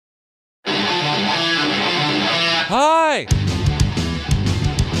Hi!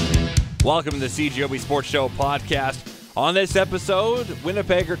 Welcome to the CJOB Sports Show podcast. On this episode,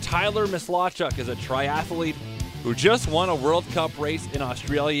 Winnipegger Tyler Mislawchuk is a triathlete who just won a World Cup race in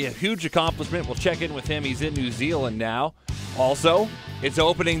Australia. A huge accomplishment. We'll check in with him. He's in New Zealand now. Also, it's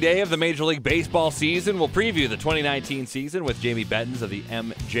opening day of the Major League Baseball season. We'll preview the 2019 season with Jamie Bettens of the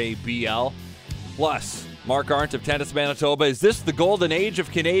MJBL. Plus, Mark Arndt of Tennis Manitoba. Is this the golden age of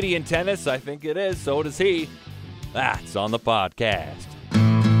Canadian tennis? I think it is. So does he. That's on the podcast.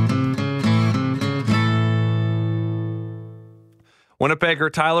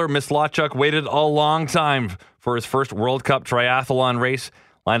 Winnipegger Tyler Mislawchuk waited a long time for his first World Cup triathlon race,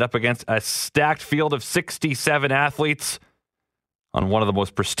 lined up against a stacked field of 67 athletes on one of the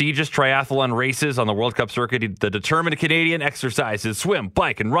most prestigious triathlon races on the World Cup circuit. The determined Canadian exercises swim,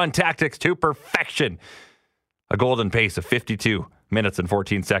 bike, and run tactics to perfection. A golden pace of 52 minutes and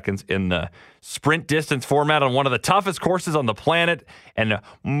 14 seconds in the sprint distance format on one of the toughest courses on the planet in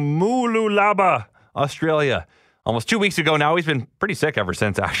Mooloolaba, Australia. Almost 2 weeks ago now. He's been pretty sick ever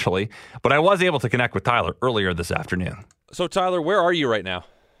since, actually. But I was able to connect with Tyler earlier this afternoon. So, Tyler, where are you right now?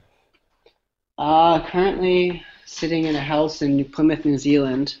 Currently sitting in a house in Plymouth, New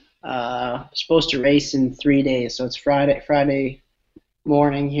Zealand. Supposed to race in 3 days. So it's Friday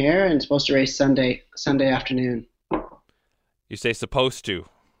morning here, and supposed to race Sunday afternoon. You say supposed to?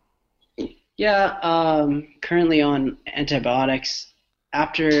 Yeah, currently on antibiotics.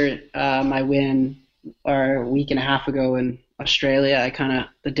 After my win a week and a half ago in Australia,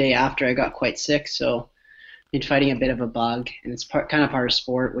 the day after I got quite sick, so I've been fighting a bit of a bug, and it's part of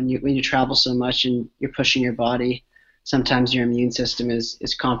sport. When you travel so much and you're pushing your body, sometimes your immune system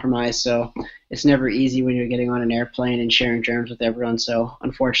is compromised, so it's never easy when you're getting on an airplane and sharing germs with everyone, so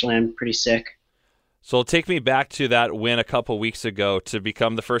unfortunately I'm pretty sick. So take me back to that win a couple weeks ago to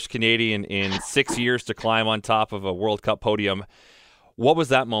become the first Canadian in 6 years to climb on top of a World Cup podium. What was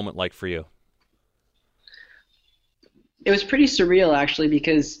that moment like for you? It was pretty surreal, actually,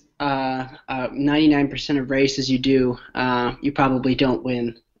 because 99% of races you do, you probably don't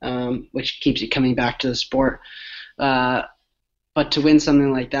win, which keeps you coming back to the sport. But to win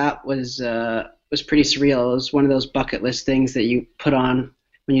something like that was pretty surreal. It was one of those bucket list things that you put on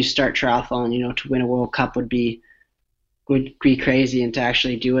when you start triathlon. To win a World Cup would be crazy, and to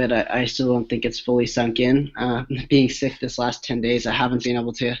actually do it, I still don't think it's fully sunk in. Being sick this last 10 days, I haven't been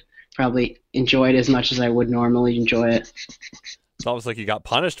able to probably enjoy it as much as I would normally enjoy it. It's almost like you got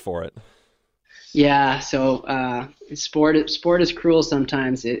punished for it. Yeah, so sport is cruel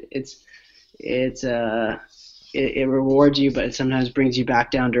sometimes. It rewards you, but it sometimes brings you back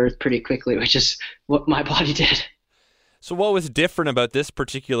down to earth pretty quickly, which is what my body did. So what was different about this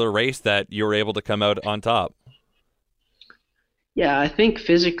particular race that you were able to come out on top? Yeah, I think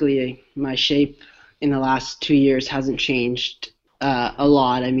physically my shape in the last 2 years hasn't changed a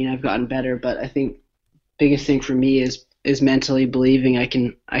lot. I mean, I've gotten better, but I think biggest thing for me is mentally believing I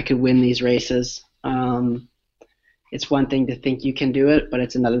could win these races. It's one thing to think you can do it, but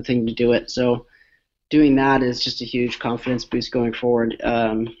it's another thing to do it. So doing that is just a huge confidence boost going forward.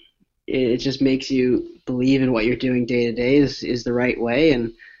 It just makes you believe in what you're doing day to day is the right way,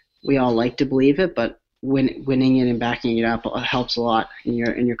 and we all like to believe it, but winning it and backing it up helps a lot in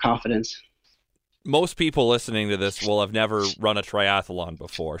your confidence. Most people listening to this will have never run a triathlon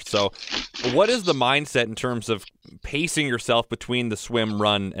before. So what is the mindset in terms of pacing yourself between the swim,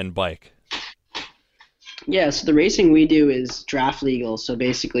 run, and bike? Yeah, so the racing we do is draft legal. So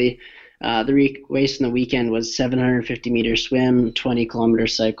basically, the race in the weekend was 750-meter swim, 20-kilometer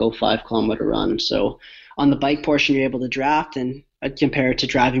cycle, 5-kilometer run. So on the bike portion, you're able to draft, and I'd compare it to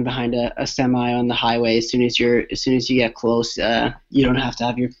driving behind a semi on the highway. As soon as you get close, you don't have to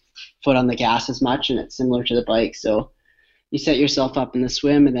have your foot on the gas as much, and it's similar to the bike. So you set yourself up in the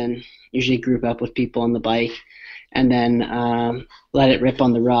swim, and then usually group up with people on the bike, and then let it rip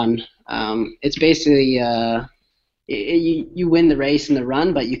on the run. It's basically you win the race in the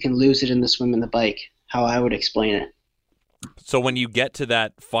run, but you can lose it in the swim and the bike, how I would explain it. So when you get to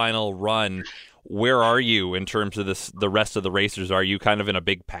that final run, where are you in terms of the rest of the racers? Are you kind of in a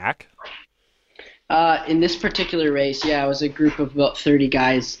big pack? In this particular race, yeah, it was a group of about 30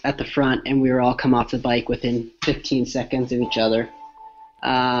 guys at the front, and we were all come off the bike within 15 seconds of each other.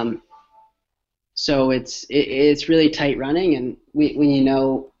 So it's really tight running, and when you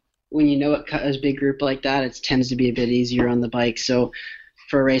know it as a big group like that, it tends to be a bit easier on the bike. So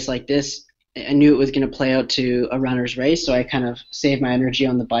for a race like this, I knew it was going to play out to a runner's race, so I kind of saved my energy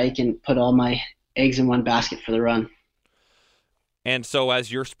on the bike and put all my eggs in one basket for the run. And so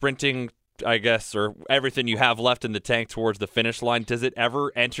as you're sprinting I guess, or everything you have left in the tank towards the finish line, does it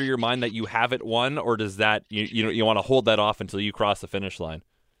ever enter your mind that you haven't won, or does that you want to hold that off until you cross the finish line?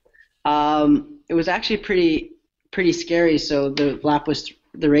 It was actually pretty scary. So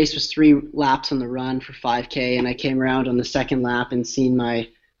the race was 3 laps on the run for 5K, and I came around on the second lap and seen my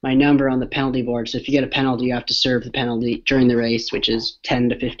number on the penalty board. So if you get a penalty, you have to serve the penalty during the race, which is 10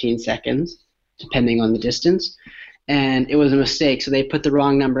 to 15 seconds, depending on the distance. And it was a mistake, so they put the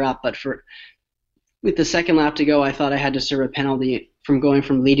wrong number up. But with the second lap to go, I thought I had to serve a penalty from going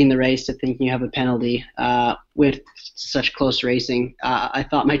from leading the race to thinking you have a penalty with such close racing. I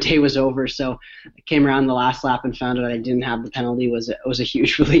thought my day was over, so I came around the last lap and found out I didn't have the penalty. It was a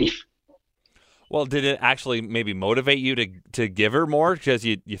huge relief. Well, did it actually maybe motivate you to give her more because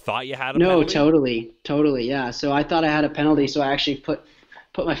you thought you had a No, penalty? totally, yeah. So I thought I had a penalty, so I actually put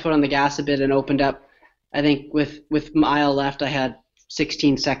my foot on the gas a bit and opened up. I think with mile left, I had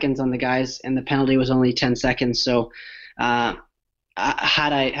 16 seconds on the guys, and the penalty was only 10 seconds. So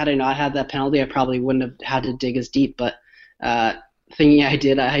had I not had that penalty, I probably wouldn't have had to dig as deep. But thinking I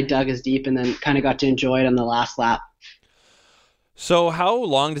did, I dug as deep and then kind of got to enjoy it on the last lap. So how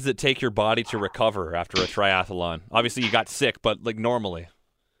long does it take your body to recover after a triathlon? Obviously, you got sick, but like normally.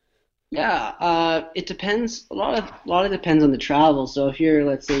 Yeah, it depends. A lot of depends on the travel. So if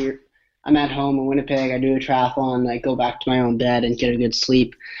let's say I'm at home in Winnipeg, I do a triathlon, I go back to my own bed and get a good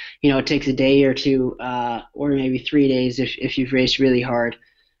sleep. It takes a day or two, or maybe 3 days if you've raced really hard.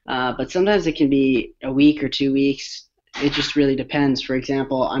 But sometimes it can be a week or 2 weeks. It just really depends. For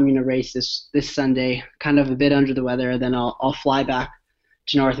example, I'm going to race this Sunday, kind of a bit under the weather, then I'll fly back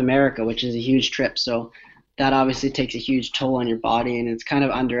to North America, which is a huge trip. So that obviously takes a huge toll on your body, and it's kind of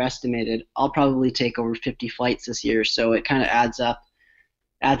underestimated. I'll probably take over 50 flights this year, so it kind of adds up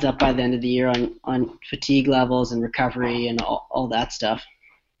by the end of the year on fatigue levels and recovery and all that stuff.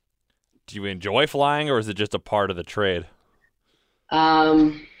 Do you enjoy flying, or is it just a part of the trade?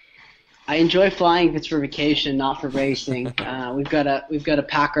 I enjoy flying if it's for vacation, not for racing. We've got to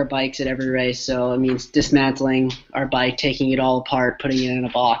pack our bikes at every race, so it means dismantling our bike, taking it all apart, putting it in a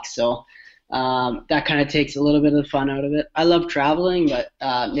box. So that kind of takes a little bit of the fun out of it. I love traveling, but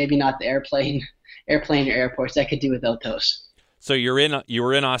maybe not the airplane or airports. I could do without those. So you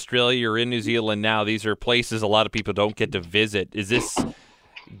were in Australia, you're in New Zealand now. These are places a lot of people don't get to visit. Is this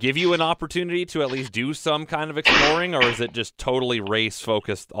give you an opportunity to at least do some kind of exploring, or is it just totally race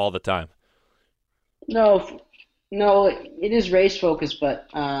focused all the time? No, it is race focused, but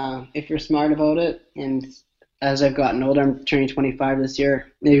if you're smart about it, and as I've gotten older, I'm turning 25 this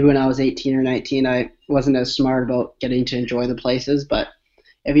year. Maybe when I was 18 or 19, I wasn't as smart about getting to enjoy the places, but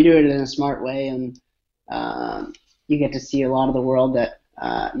if you do it in a smart way and you get to see a lot of the world that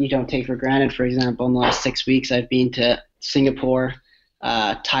you don't take for granted. For example, in the last 6 weeks, I've been to Singapore,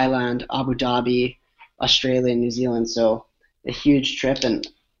 Thailand, Abu Dhabi, Australia, and New Zealand. So a huge trip and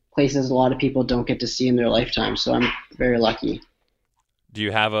places a lot of people don't get to see in their lifetime. So I'm very lucky. Do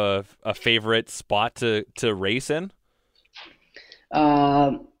you have a favorite spot to race in?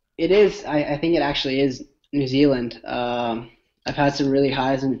 It is. I think it actually is New Zealand. I've had some really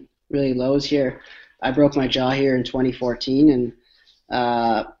highs and really lows here. I broke my jaw here in 2014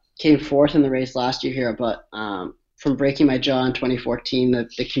 and came fourth in the race last year here. But from breaking my jaw in 2014,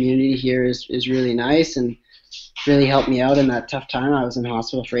 the community here is really nice and really helped me out in that tough time. I was in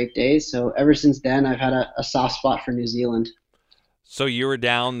hospital for 8 days. So ever since then, I've had a soft spot for New Zealand. So you were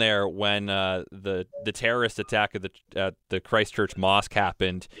down there when the terrorist attack at the Christchurch Mosque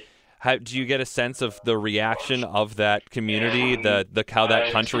happened. Do you get a sense of the reaction of that community, the how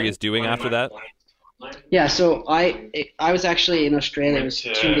that country is doing after that? Yeah, so I was actually in Australia. It was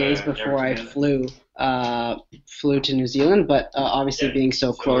 2 days before I flew to New Zealand, but obviously being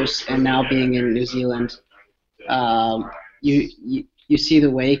so close and now being in New Zealand, you see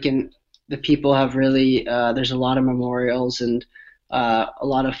the wake, and the people have really there's a lot of memorials and a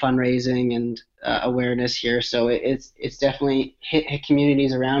lot of fundraising and awareness here. So it's definitely hit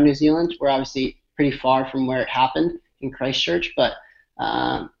communities around New Zealand. We're obviously pretty far from where it happened in Christchurch, but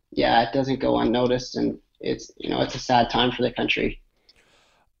yeah, it doesn't go unnoticed, and it's a sad time for the country.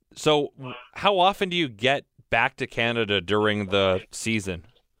 So how often do you get back to Canada during the season?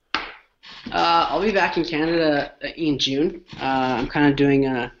 I'll be back in Canada in June. I'm kind of doing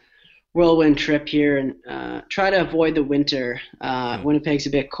a whirlwind trip here and try to avoid the winter. Winnipeg's a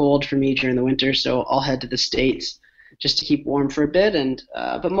bit cold for me during the winter, so I'll head to the States just to keep warm for a bit, and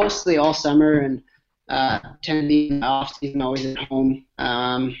but mostly all summer, and tend to be in the off season, always at home,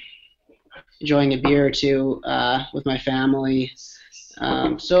 enjoying a beer or two with my family,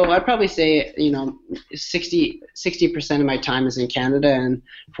 So I'd probably say, 60% of my time is in Canada and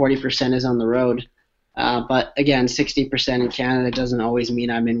 40% is on the road. But again, 60% in Canada doesn't always mean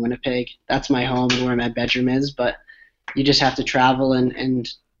I'm in Winnipeg. That's my home and where my bedroom is, but you just have to travel, and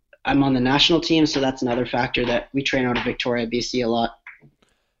I'm on the national team, so that's another factor that we train out of Victoria, BC a lot.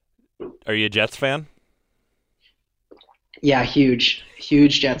 Are you a Jets fan? Yeah, huge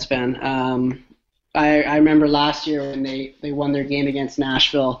Jets fan. I remember last year when they won their game against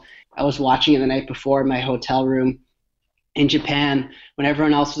Nashville. I was watching it the night before in my hotel room in Japan when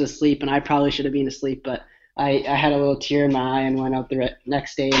everyone else was asleep, and I probably should have been asleep, but I had a little tear in my eye and went out the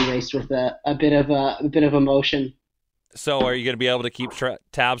next day and raced with a bit of emotion. So are you going to be able to keep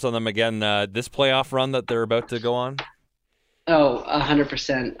tabs on them again this playoff run that they're about to go on? Oh,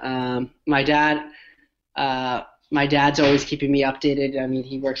 100%. My dad's always keeping me updated. I mean,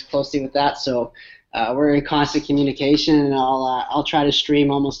 he works closely with that, so we're in constant communication, and I'll try to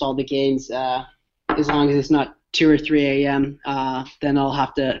stream almost all the games as long as it's not 2 or 3 a.m. Then I'll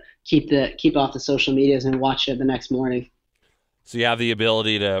have to keep off the social medias and watch it the next morning. So you have the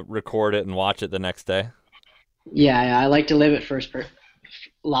ability to record it and watch it the next day? Yeah, I like to live it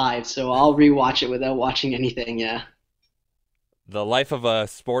live, so I'll rewatch it without watching anything. Yeah. The life of a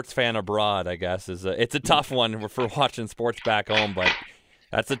sports fan abroad, I guess, it's a tough one for watching sports back home, but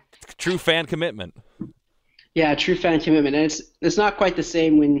that's a true fan commitment. Yeah, true fan commitment, and it's not quite the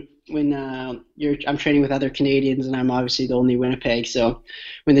same when I'm training with other Canadians, and I'm obviously the only Winnipeg. So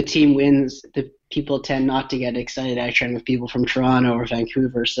when the team wins, the people tend not to get excited. I train with people from Toronto or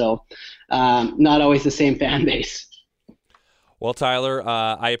Vancouver, so not always the same fan base. Well, Tyler,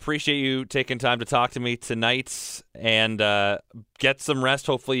 I appreciate you taking time to talk to me tonight, and get some rest.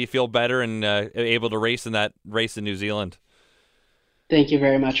 Hopefully you feel better and able to race in that race in New Zealand. Thank you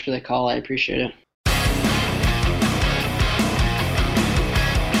very much for the call. I appreciate it.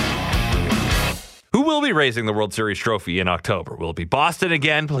 Who will be raising the World Series trophy in October? Will it be Boston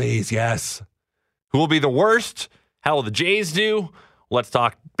again? Please, yes. Who will be the worst? How will the Jays do? Let's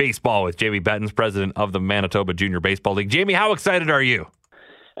talk baseball with Jamie Bettens, president of the Manitoba Junior Baseball League. Jamie, how excited are you?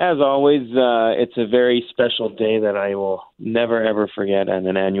 As always, it's a very special day that I will never, ever forget on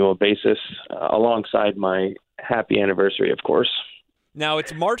an annual basis, alongside my happy anniversary, of course. Now,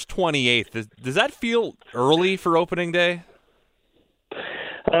 it's March 28th. Does that feel early for opening day?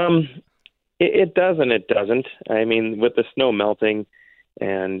 It does and it doesn't. I mean, with the snow melting,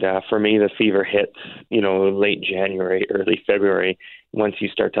 and for me, the fever hits, late January, early February, once you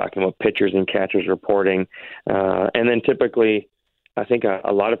start talking about pitchers and catchers reporting. And then typically, I think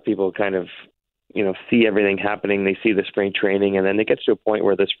a lot of people kind of, see everything happening. They see the spring training, and then it gets to a point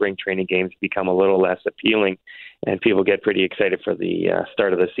where the spring training games become a little less appealing, and people get pretty excited for the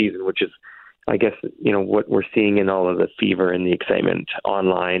start of the season, which is, I guess, what we're seeing in all of the fever and the excitement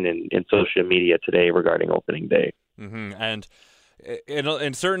online and in social media today regarding opening day. Mm-hmm. And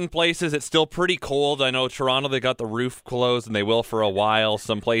in certain places, it's still pretty cold. I know Toronto, they got the roof closed, and they will for a while.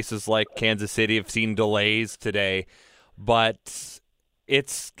 Some places like Kansas City have seen delays today. But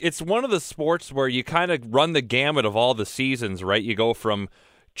it's one of the sports where you kind of run the gamut of all the seasons, right? You go from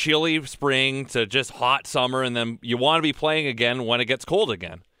chilly spring to just hot summer, and then you want to be playing again when it gets cold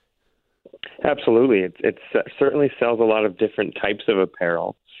again. Absolutely. It certainly sells a lot of different types of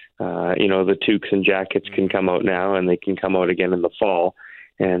apparel. The toques and jackets can come out now, and they can come out again in the fall.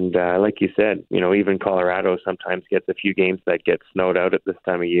 And like you said, even Colorado sometimes gets a few games that get snowed out at this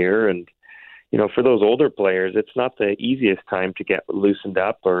time of year. And, for those older players, it's not the easiest time to get loosened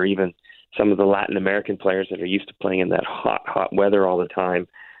up, or even some of the Latin American players that are used to playing in that hot weather all the time.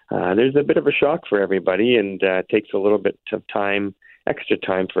 There's a bit of a shock for everybody, and it takes a little bit of time, extra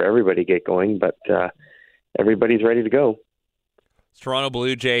time for everybody to get going, but everybody's ready to go. Toronto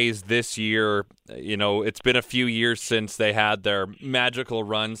Blue Jays this year, it's been a few years since they had their magical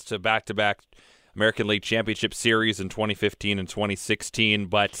runs to back-to-back American League Championship Series in 2015 and 2016,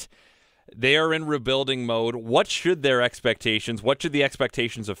 but they are in rebuilding mode. What should the expectations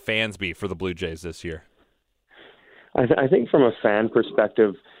of fans be for the Blue Jays this year? I think from a fan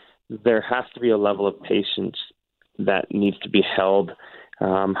perspective, there has to be a level of patience that needs to be held.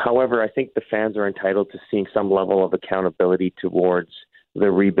 However, I think the fans are entitled to seeing some level of accountability towards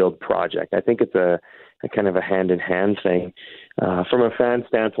the rebuild project. I think it's a kind of a hand-in-hand thing. From a fan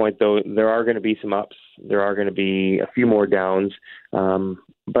standpoint, though, there are going to be some ups. There are going to be a few more downs.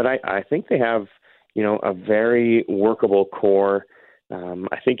 But I think they have, a very workable core.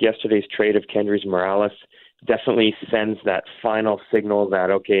 I think yesterday's trade of Kendrys Morales definitely sends that final signal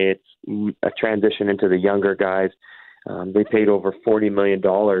that, okay, it's a transition into the younger guys. They paid over $40 million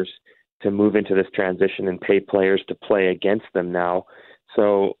move into this transition and pay players to play against them now.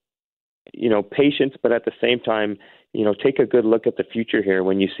 So, patience, but at the same time, take a good look at the future here.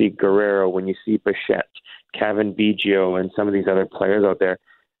 When you see Guerrero, when you see Bichette, Kevin Biggio, and some of these other players out there,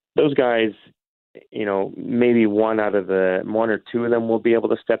 those guys, maybe one or two of them will be able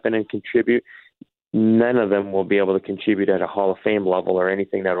to step in and contribute. None of them will be able to contribute at a Hall of Fame level or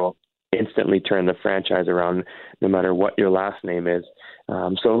anything that will instantly turn the franchise around, no matter what your last name is.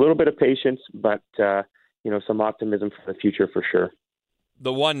 So a little bit of patience, but some optimism for the future for sure.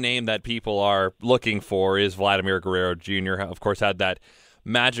 The one name that people are looking for is Vladimir Guerrero Jr. Of course, had that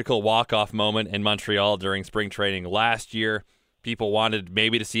magical walk-off moment in Montreal during spring training last year. People wanted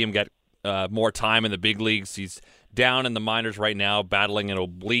maybe to see him get more time in the big leagues. He's down in the minors right now, battling an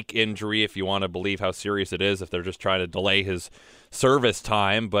oblique injury, if you want to believe how serious it is, if they're just trying to delay his service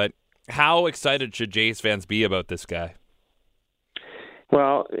time. But how excited should Jays fans be about this guy?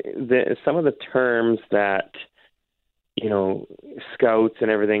 Well, some of the terms that, scouts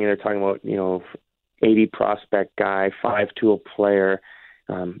and everything, and they're talking about, 80 prospect guy, 5-tool player,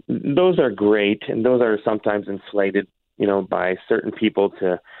 those are great, and those are sometimes inflated, by certain people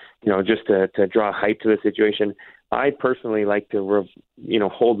to, just to draw hype to the situation. I personally like to,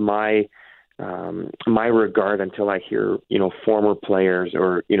 hold my regard until I hear, former players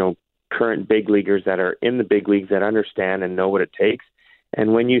or, current big leaguers that are in the big leagues that understand and know what it takes.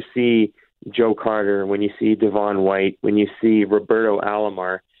 And when you see Joe Carter, when you see Devon White, when you see Roberto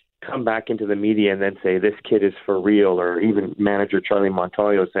Alomar come back into the media and then say, this kid is for real, or even manager Charlie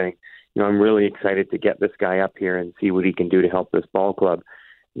Montoyo saying, I'm really excited to get this guy up here and see what he can do to help this ball club.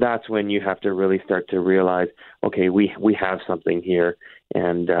 That's when you have to really start to realize, okay, we have something here,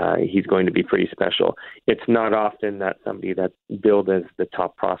 and he's going to be pretty special. It's not often that somebody that's billed as the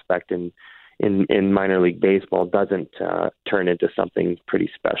top prospect in minor league baseball doesn't turn into something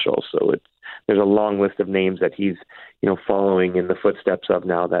pretty special. So there's a long list of names that he's following in the footsteps of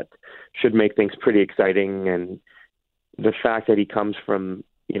now that should make things pretty exciting. And the fact that he comes from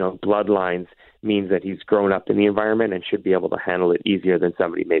bloodlines means that he's grown up in the environment and should be able to handle it easier than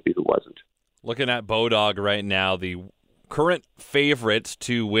somebody maybe who wasn't. Looking at Bodog right now, the current favorites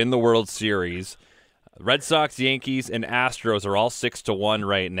to win the World Series, Red Sox, Yankees, and Astros are all 6-1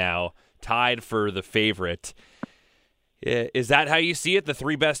 right now, tied for the favorite. Is that how you see it? The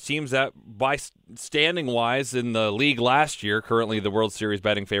three best teams that, by standing-wise in the league last year, currently the World Series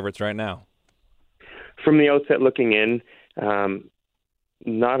betting favorites right now? From the outset looking in,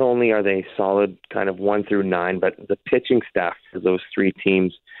 not only are they solid kind of 1 through 9, but the pitching staff for those three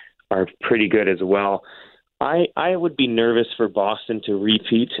teams are pretty good as well. I would be nervous for Boston to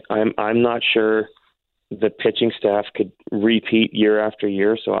repeat. I'm not sure the pitching staff could repeat year after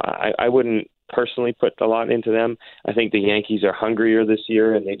year, so I wouldn't personally put a lot into them. I think the Yankees are hungrier this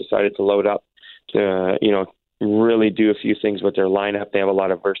year, and they decided to load up to really do a few things with their lineup. They have a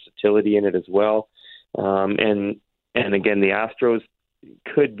lot of versatility in it as well. And again, the Astros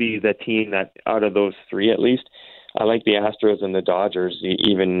could be the team that, out of those three at least, I like the Astros and the Dodgers,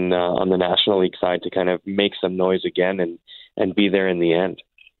 even on the National League side, to kind of make some noise again and be there in the end.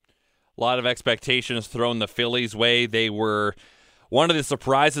 A lot of expectations thrown the Phillies' way. They were one of the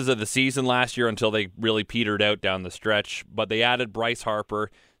surprises of the season last year until they really petered out down the stretch. But they added Bryce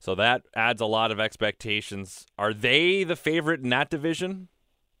Harper, so that adds a lot of expectations. Are they the favorite in that division?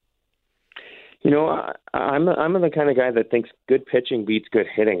 I'm the kind of guy that thinks good pitching beats good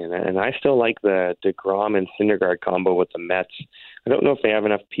hitting, and I still like the DeGrom and Syndergaard combo with the Mets. I don't know if they have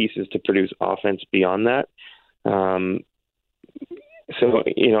enough pieces to produce offense beyond that. So,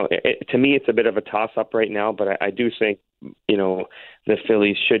 to me, it's a bit of a toss-up right now, but I do think, the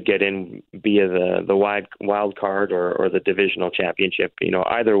Phillies should get in via the wild card or the divisional championship.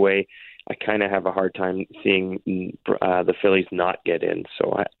 Either way, I kind of have a hard time seeing the Phillies not get in.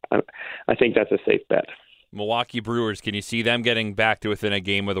 So I think that's a safe bet. Milwaukee Brewers, can you see them getting back to within a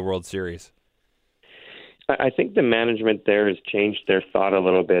game of the World Series? I think the management there has changed their thought a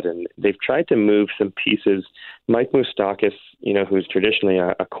little bit, and they've tried to move some pieces. Mike Moustakas, who's traditionally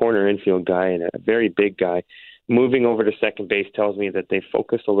a corner infield guy and a very big guy, moving over to second base tells me that they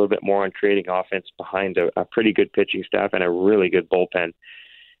focused a little bit more on creating offense behind a pretty good pitching staff and a really good bullpen.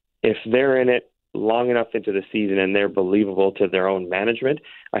 If they're in it long enough into the season and they're believable to their own management,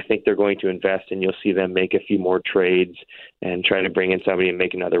 I think they're going to invest, and you'll see them make a few more trades and try to bring in somebody and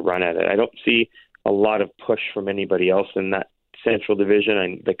make another run at it. I don't see a lot of push from anybody else in that Central Division,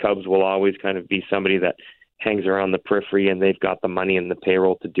 and the Cubs will always kind of be somebody that hangs around the periphery, and they've got the money and the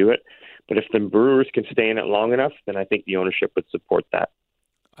payroll to do it. But if the Brewers can stay in it long enough, then I think the ownership would support that.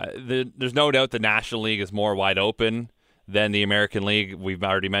 There's no doubt the National League is more wide open than the American League. We've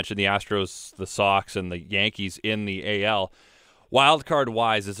already mentioned the Astros, the Sox, and the Yankees in the AL.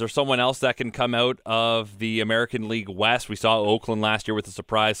 Wildcard-wise, is there someone else that can come out of the American League West? We saw Oakland last year with a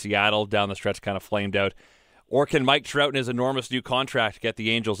surprise. Seattle down the stretch kind of flamed out. Or can Mike Trout and his enormous new contract get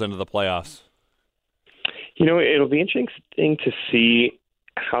the Angels into the playoffs? It'll be interesting to see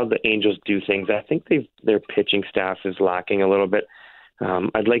how the Angels do things. I think their pitching staff is lacking a little bit.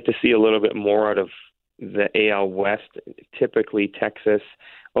 I'd like to see a little bit more out of the AL West. Typically, Texas,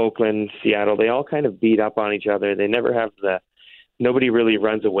 Oakland, Seattle, they all kind of beat up on each other. They never have nobody really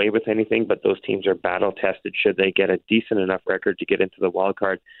runs away with anything, but those teams are battle tested should they get a decent enough record to get into the wild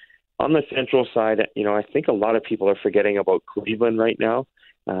card. On the Central side, I think a lot of people are forgetting about Cleveland right now.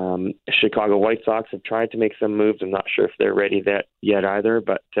 Chicago White Sox have tried to make some moves. I'm not sure if they're ready yet either,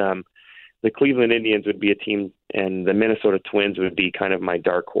 but the Cleveland Indians would be a team, and the Minnesota Twins would be kind of my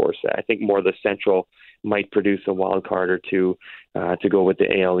dark horse. I think more the Central might produce a wild card or two to go with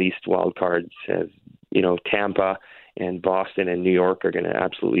the AL East wild cards. As Tampa and Boston and New York are going to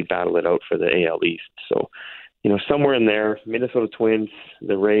absolutely battle it out for the AL East. So, somewhere in there, Minnesota Twins,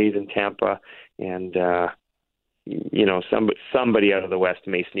 the Rays, and Tampa, and somebody out of the West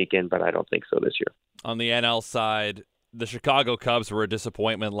may sneak in, but I don't think so this year. On the NL side, the Chicago Cubs were a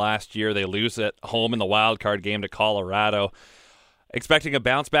disappointment last year. They lose at home in the wild card game to Colorado. Expecting a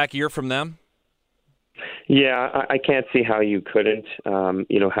bounce back year from them? Yeah, I can't see how you couldn't.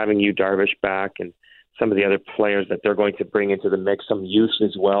 Having Yu Darvish back and some of the other players that they're going to bring into the mix, some youth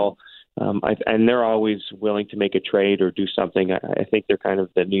as well. And they're always willing to make a trade or do something. I think they're kind of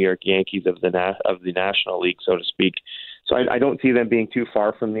the New York Yankees of the National League, so to speak. So I don't see them being too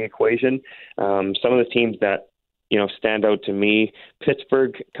far from the equation. Some of the teams that stand out to me,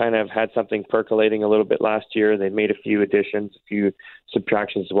 Pittsburgh kind of had something percolating a little bit last year. They made a few additions, a few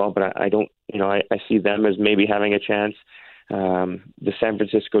subtractions as well, but I don't, I see them as maybe having a chance. The San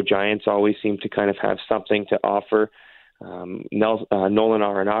Francisco Giants always seem to kind of have something to offer. Nolan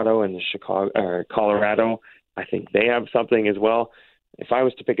Arenado and the Colorado, I think they have something as well. If I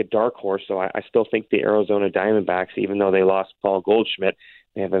was to pick a dark horse, so I still think the Arizona Diamondbacks, even though they lost Paul Goldschmidt,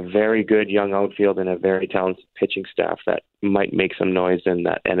 they have a very good young outfield and a very talented pitching staff that might make some noise in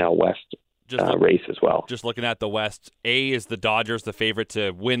that NL West race as well. Just looking at the West, A, is the Dodgers the favorite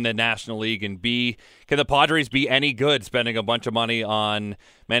to win the National League, and B, can the Padres be any good spending a bunch of money on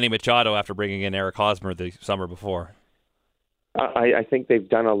Manny Machado after bringing in Eric Hosmer the summer before? I think they've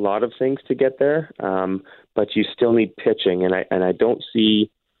done a lot of things to get there, but you still need pitching, and I don't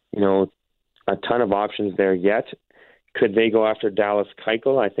see a ton of options there yet. Could they go after Dallas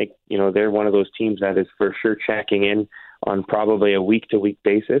Keuchel? I think they're one of those teams that is for sure checking in on probably a week-to-week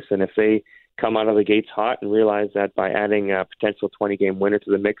basis, and if they come out of the gates hot and realize that by adding a potential 20-game winner to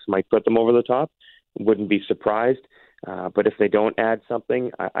the mix might put them over the top, wouldn't be surprised. But if they don't add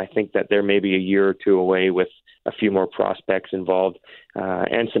something, I think that they're maybe a year or two away with a few more prospects involved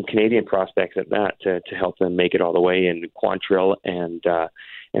and some Canadian prospects at that to help them make it all the way in Quantrill and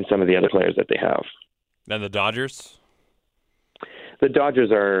some of the other players that they have. And the Dodgers? The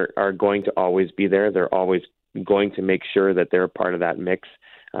Dodgers are going to always be there. They're always going to make sure that they're a part of that mix.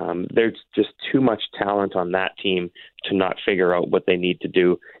 There's just too much talent on that team to not figure out what they need to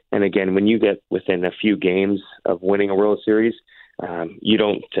do. And again, when you get within a few games of winning a World Series, you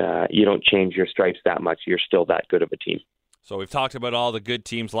don't change your stripes that much. You're still that good of a team. So we've talked about all the good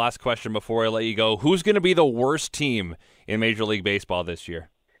teams. Last question before I let you go. Who's going to be the worst team in Major League Baseball this year?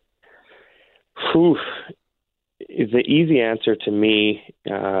 The easy answer to me,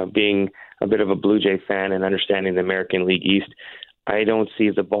 being a bit of a Blue Jay fan and understanding the American League East, I don't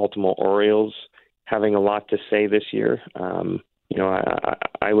see the Baltimore Orioles having a lot to say this year.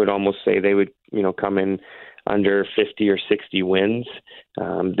 I would almost say they would, come in under 50 or 60 wins.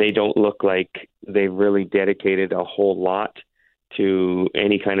 They don't look like they've really dedicated a whole lot to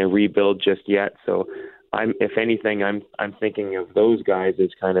any kind of rebuild just yet. So if anything, I'm thinking of those guys as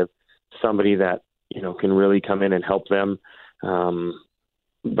kind of somebody that, can really come in and help them.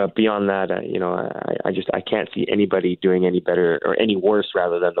 But beyond that, I can't see anybody doing any better or any worse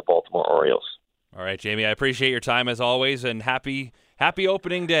rather than the Baltimore Orioles. All right, Jamie, I appreciate your time as always, and happy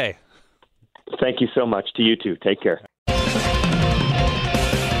opening day. Thank you so much. To you too. Take care.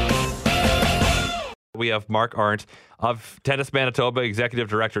 We have Mark Arndt of Tennis Manitoba, Executive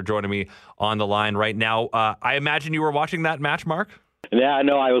Director, joining me on the line right now. I imagine you were watching that match, Mark? Yeah,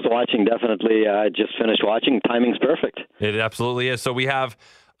 no, I was watching, definitely. I just finished watching. Timing's perfect. It absolutely is. So we have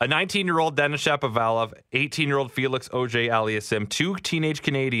a 19-year-old Denis Shapovalov, 18-year-old Felix Auger-Aliassime, two teenage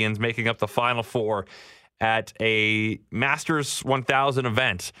Canadians making up the Final Four at a Masters 1000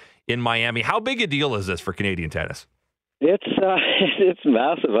 event in Miami. How big a deal is this for Canadian tennis? It's it's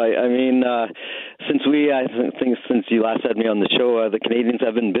massive. I mean, since you last had me on the show, the Canadians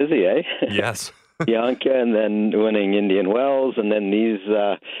have been busy, eh? Yes. Bianca, and then winning Indian Wells, and then these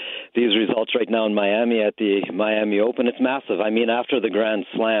results right now in Miami at the Miami Open. It's massive. I mean, after the Grand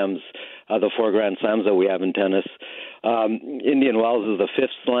Slams, the 4 Grand Slams that we have in tennis, Indian Wells is the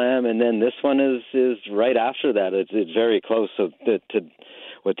 5th Slam, and then this one is right after that. It's very close. So to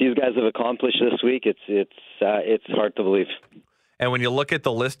what these guys have accomplished this week, it's hard to believe. And when you look at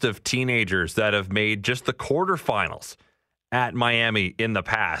the list of teenagers that have made just the quarterfinals at Miami in the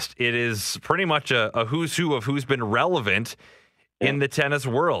past, it is pretty much a who's who of who's been relevant in the tennis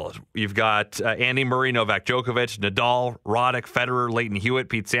world. You've got Andy Murray, Novak Djokovic, Nadal, Roddick, Federer, Leighton Hewitt,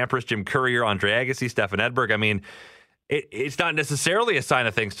 Pete Sampras, Jim Courier, Andre Agassi, Stefan Edberg. I mean, it's not necessarily a sign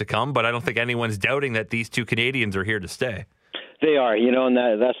of things to come, but I don't think anyone's doubting that these two Canadians are here to stay. They are, and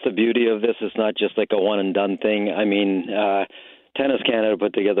that's the beauty of this. It's not just like a one-and-done thing. I mean, Tennis Canada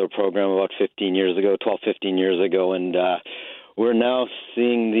put together a program about 15 years ago, and we're now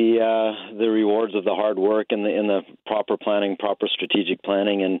seeing the rewards of the hard work and the proper planning, proper strategic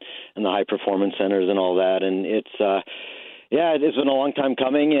planning, and the high-performance centers and all that. And it's been a long time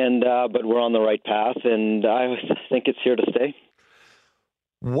coming, and but we're on the right path, and I think it's here to stay.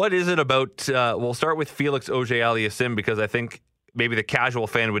 What is it about, we'll start with Felix Auger-Aliassime, because I think maybe the casual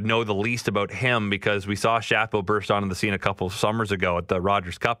fan would know the least about him because we saw Shapo burst onto the scene a couple of summers ago at the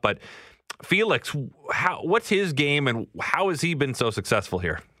Rogers Cup. But Felix, what's his game and how has he been so successful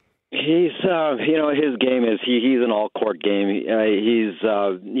here? He's, his game is he's an all-court game. He's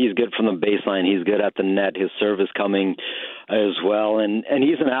good from the baseline. He's good at the net. His serve is coming as well, and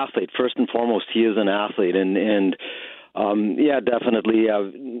he's an athlete. First and foremost, he is an athlete, and definitely.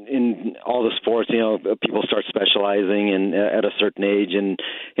 In all the sports, people start specializing at a certain age, and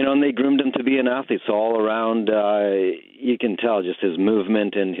they groomed him to be an athlete. So all around, you can tell just his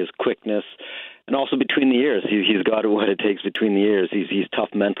movement and his quickness, and also between the ears, he's got what it takes between the ears. He's tough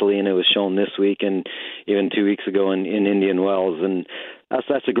mentally, and it was shown this week and even 2 weeks ago in Indian Wells, and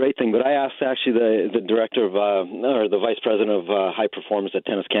that's a great thing. But I asked actually the director of or the vice president of high performance at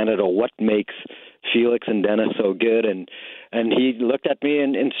Tennis Canada what makes Felix and Dennis so good, and he looked at me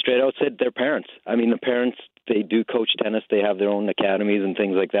and straight out said their parents. I mean, the parents, they do coach tennis, they have their own academies and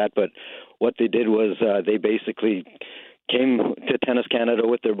things like that, but what they did was they basically came to Tennis Canada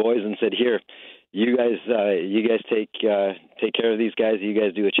with their boys and said, here, you guys take care of these guys. You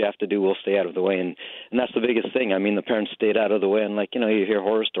guys do what you have to do. We'll stay out of the way, and that's the biggest thing. I mean, the parents stayed out of the way, and you hear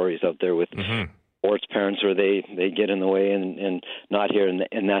horror stories out there with sports parents where they get in the way and not here,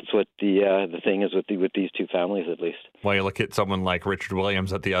 and that's what the thing is with these two families at least. Well, you look at someone like Richard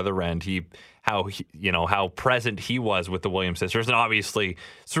Williams at the other end. How present he was with the Williams sisters, and obviously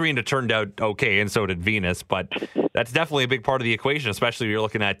Serena turned out okay, and so did Venus. But that's definitely a big part of the equation, especially if you're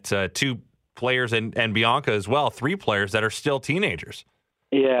looking at two players and Bianca as well, 3 players that are still teenagers.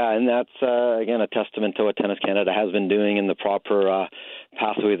 Yeah, and that's, again, a testament to what Tennis Canada has been doing in the proper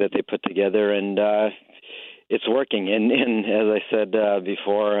pathway that they put together, and it's working. And as I said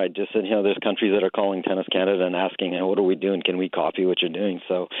before, I just said, there's countries that are calling Tennis Canada and asking, what are we doing? Can we copy what you're doing?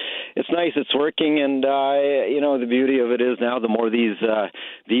 So it's nice. It's working. And, the beauty of it is now the more these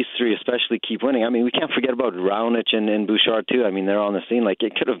 3 especially keep winning. I mean, we can't forget about Raonic and Bouchard, too. I mean, they're on the scene.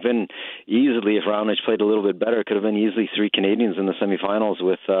 It could have been easily, if Raonic played a little bit better, it could have been easily 3 Canadians in the semifinals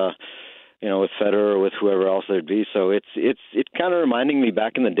with with Federer or with whoever else there'd be. So it's kind of reminding me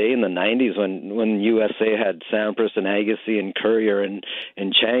back in the day in the 90s when USA had Sampras and Agassi and Courier and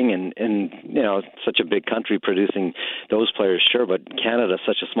Chang and such a big country producing those players, sure, but Canada,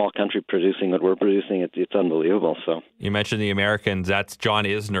 such a small country producing what we're producing, it's unbelievable. So you mentioned the Americans. That's John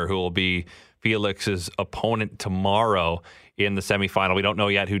Isner, who will be Felix's opponent tomorrow in the semifinal. We don't know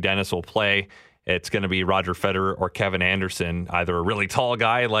yet who Dennis will play. It's going to be Roger Federer or Kevin Anderson, either a really tall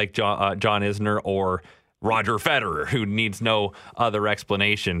guy like John Isner or Roger Federer, who needs no other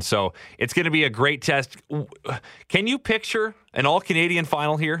explanation. So it's going to be a great test. Can you picture an all-Canadian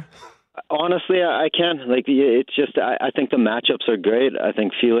final here? Honestly, I can. It's just, I think the matchups are great. I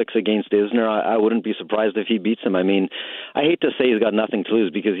think Felix against Isner, I wouldn't be surprised if he beats him. I mean, I hate to say he's got nothing to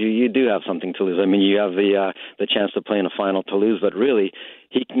lose because you do have something to lose. I mean, you have the chance to play in a final to lose, but really,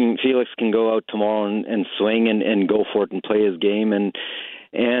 Felix can go out tomorrow and swing and go for it and play his game and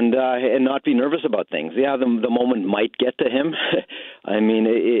not be nervous about things. Yeah, the moment might get to him. I mean,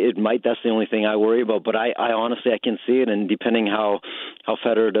 it might. That's the only thing I worry about. But I honestly, I can see it. And depending how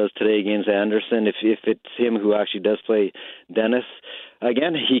Federer does today against Anderson, if it's him who actually does play Dennis,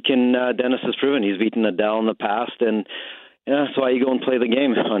 again, he can. Dennis has proven he's beaten Nadal in the past, and Yeah, that's why you go and play the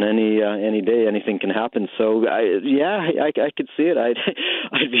game on any day. Anything can happen. So I could see it.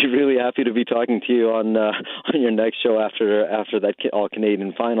 I'd be really happy to be talking to you on your next show after that All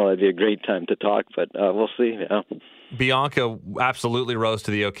Canadian final. That'd be a great time to talk. But we'll see. Yeah. Bianca absolutely rose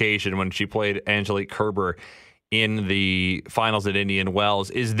to the occasion when she played Angelique Kerber in the finals at Indian Wells.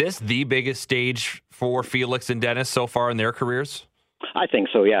 Is this the biggest stage for Felix and Dennis so far in their careers? I think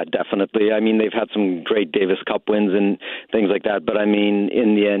so, yeah, definitely. I mean, they've had some great Davis Cup wins and things like that, but I mean,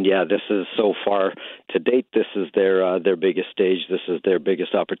 in the end, yeah, this is so far to date, this is their biggest stage. This is their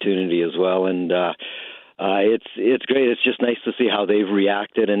biggest opportunity as well, and it's great. It's just nice to see how they've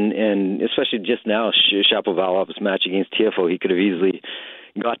reacted, and especially just now, Shapovalov's match against Tiafoe, he could have easily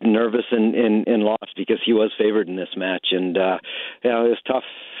gotten nervous and lost because he was favored in this match, and it was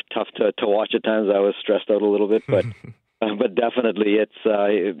tough to watch at times. I was stressed out a little bit, but. But definitely, it's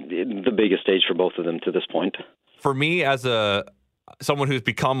the biggest stage for both of them to this point. For me, as someone who's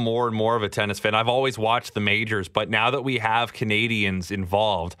become more and more of a tennis fan, I've always watched the majors, but now that we have Canadians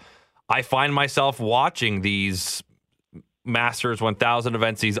involved, I find myself watching these Masters 1000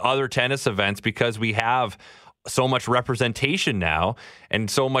 events, these other tennis events, because we have so much representation now and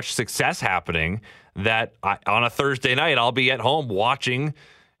so much success happening that on a Thursday night, I'll be at home watching,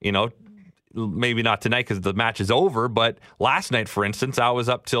 maybe not tonight because the match is over, but last night, for instance, I was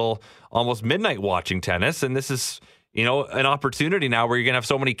up till almost midnight watching tennis. And this is, an opportunity now where you're going to have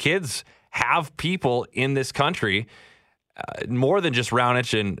so many kids have people in this country, more than just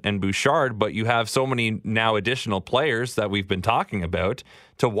Raonic and Bouchard, but you have so many now additional players that we've been talking about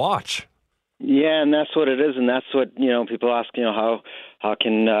to watch. Yeah, and that's what it is. And that's what, people ask, how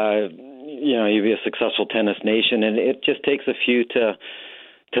can, you be a successful tennis nation? And it just takes a few to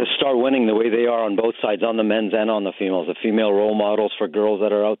start winning the way they are on both sides, on the men's and on the females. The female role models for girls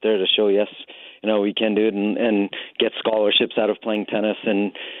that are out there to show, yes, we can do it and get scholarships out of playing tennis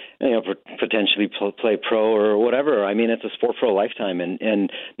and, potentially play pro or whatever. I mean, it's a sport for a lifetime.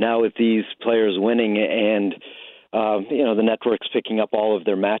 And now with these players winning and, the network's picking up all of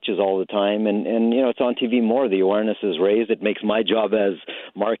their matches all the time. And it's on TV more. The awareness is raised. It makes my job as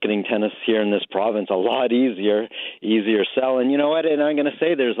marketing tennis here in this province a lot easier sell. And you know what? And I'm going to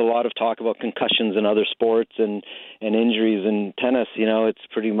say there's a lot of talk about concussions in other sports and injuries in tennis. It's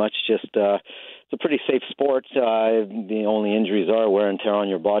pretty much just it's a pretty safe sport. The only injuries are wear and tear on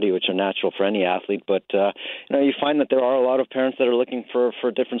your body, which are natural for any athlete. But you find that there are a lot of parents that are looking for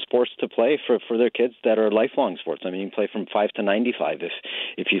different sports to play for their kids that are lifelong sports. I mean, you can play from 5 to 95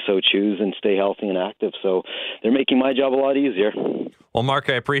 if you so choose and stay healthy and active. So they're making my job a lot easier. Well, Mark,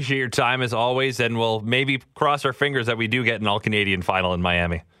 I appreciate your time as always, and we'll maybe cross our fingers that we do get an All-Canadian final in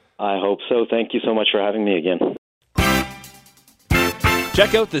Miami. I hope so. Thank you so much for having me again.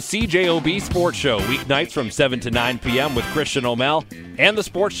 Check out the CJOB Sports Show weeknights from 7 to 9 p.m. with Christian O'Mell and the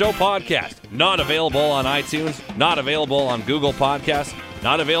Sports Show podcast. Not available on iTunes, not available on Google Podcasts,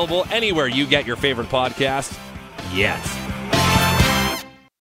 not available anywhere you get your favorite podcasts yet.